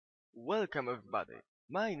Welcome everybody.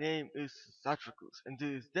 My name is Satricus and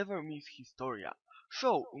this is the Vermis Historia,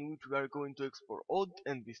 show in which we are going to explore odd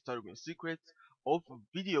and disturbing secrets of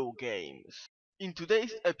video games. In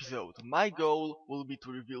today's episode, my goal will be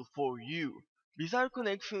to reveal for you bizarre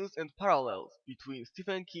connections and parallels between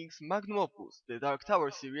Stephen King's magnum opus, the Dark Tower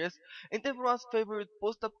series, and everyone's favorite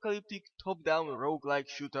post-apocalyptic top-down roguelike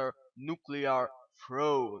shooter, Nuclear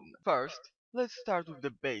Throne. First, let's start with the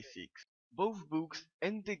basics. Both books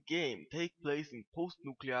and the game take place in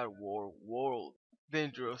post-nuclear war world.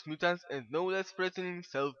 Dangerous mutants and no less threatening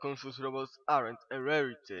self-conscious robots aren't a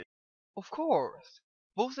rarity. Of course,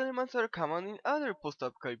 both elements are common in other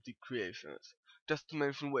post-apocalyptic creations, just to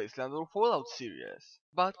mention Wasteland or Fallout series.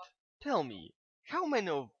 But tell me, how many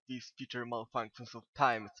of these feature malfunctions of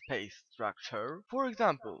time-space structure? For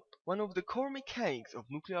example, one of the core mechanics of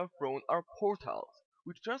Nuclear Throne are portals,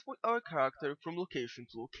 which transport our character from location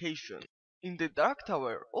to location. In the Dark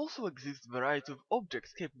Tower also exists a variety of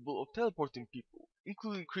objects capable of teleporting people,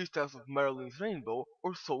 including crystals of Merlin's rainbow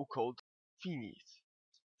or so-called finis.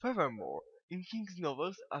 Furthermore, in King's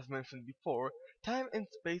novels, as mentioned before, time and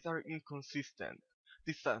space are inconsistent.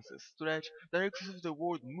 Distances stretch, directions of the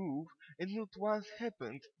world move, and not once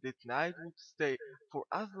happened that night would stay for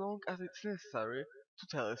as long as it's necessary to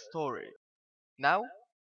tell a story. Now,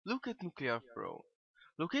 look at Nuclear Throne.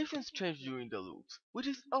 Locations change during the loops, which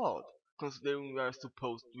is odd, considering we are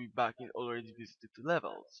supposed to be back in already visited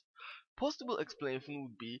levels. Possible explanation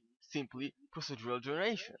would be simply procedural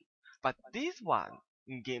generation, but this one,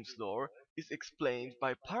 in game's lore, is explained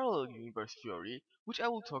by parallel universe theory, which I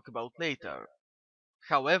will talk about later.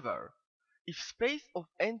 However, if space of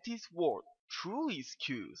NT's world truly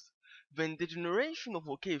skews, then the generation of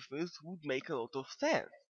locations would make a lot of sense.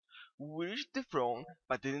 We reached the throne,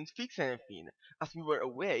 but didn't fix anything. As we were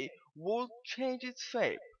away, world changed its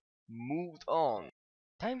shape, moved on.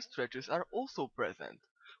 Time stretches are also present,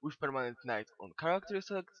 with permanent night on character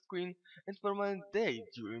select screen and permanent day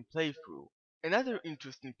during playthrough. Another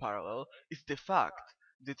interesting parallel is the fact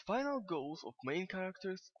that final goals of main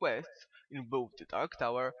characters' quests in both the Dark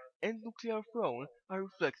Tower and Nuclear Throne are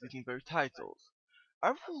reflected in their titles.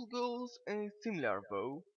 Are those goals similar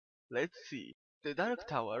though? Let's see. The Dark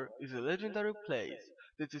Tower is a legendary place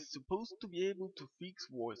that is supposed to be able to fix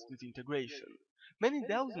worlds disintegration. Many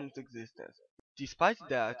doubt its existence. Despite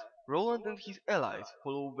that, Roland and his allies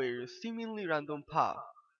follow their seemingly random path,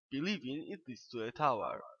 believing it leads to a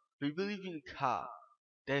tower. They believe in Ka,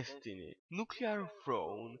 destiny. Nuclear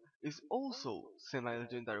Throne is also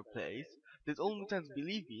semi-legendary place that all mutants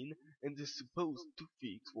believe in and is supposed to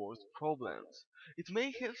fix world's problems. It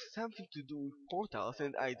may have something to do with portals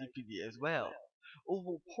and IDPD as well.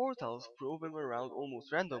 Although portals throw them around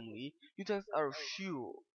almost randomly, mutants are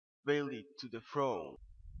sure they lead to the throne.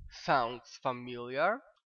 Sounds familiar?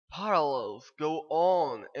 Parallels go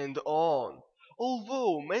on and on,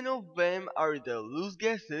 although many of them are either loose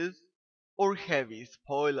guesses or heavy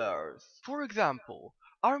spoilers. For example,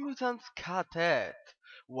 are mutants Ka-Tet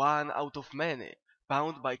one out of many,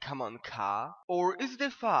 bound by common Ka? Or is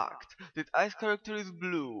the fact that Ice character is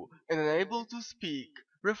blue and unable to speak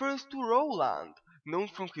reference to Roland, known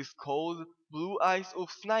from his cold, blue eyes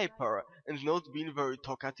of sniper and not being very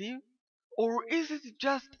talkative? Or is it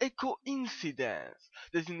just a coincidence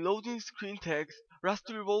that in loading screen text,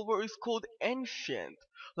 Rusty Revolver is called Ancient,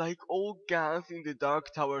 like all guns in the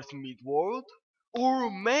Dark Tower's mid-world?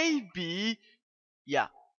 Or maybe... yeah,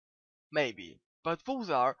 maybe. But those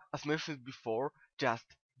are, as mentioned before, just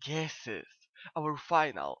guesses. Our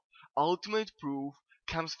final, ultimate proof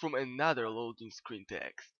comes from another loading screen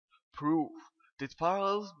text. Proof that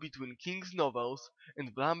parallels between King's novels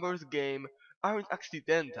and Blamber's game aren't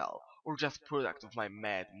accidental or just product of my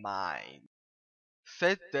mad mind.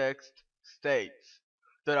 Said text states,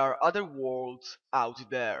 there are other worlds out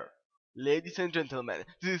there. Ladies and gentlemen,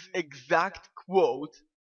 this is exact quote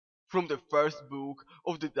from the first book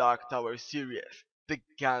of the Dark Tower series, The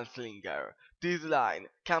Gunslinger. This line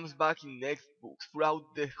comes back in next books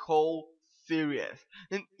throughout the whole series,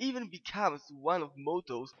 and even becomes one of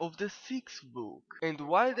mottos of the sixth book. And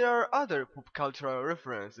while there are other pop cultural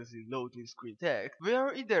references in loading screen text, they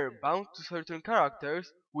are either bound to certain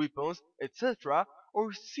characters, weapons, etc.,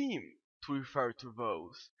 or seem to refer to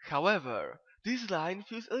those. However, this line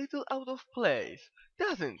feels a little out of place,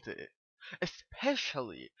 doesn't it?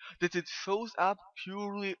 Especially that it shows up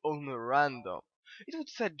purely on random. It would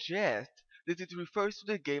suggest that it refers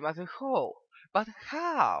to the game as a whole. But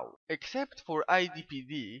how? Except for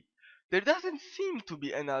IDPD, there doesn't seem to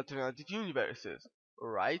be any alternative universes,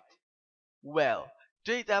 right? Well,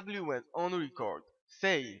 JW went on record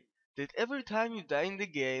saying that every time you die in the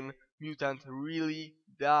game, mutant really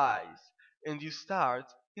dies, and you start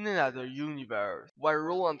in another universe, while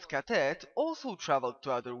Roland's cadet also traveled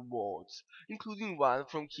to other worlds, including one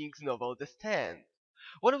from King's novel The Stand.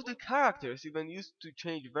 One of the characters even used to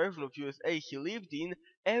change version of USA he lived in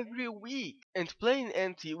every week. And playing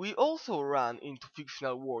NT, we also ran into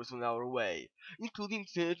fictional wars on our way, including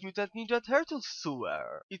Teenage Mutant Ninja Turtles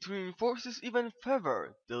sewer. It reinforces even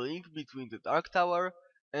further the link between the Dark Tower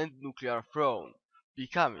and Nuclear Throne,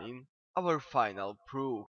 becoming our final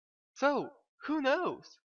proof. So, who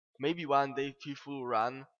knows? Maybe one day Fifth will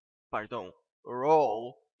roll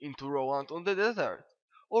into Roland on the desert.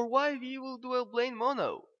 Or why we will dual blame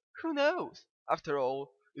Mono. Who knows? After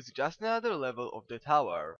all, it's just another level of the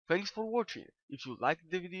tower. Thanks for watching. If you liked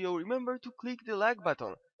the video, remember to click the like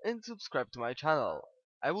button and subscribe to my channel.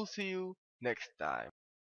 I will see you next time.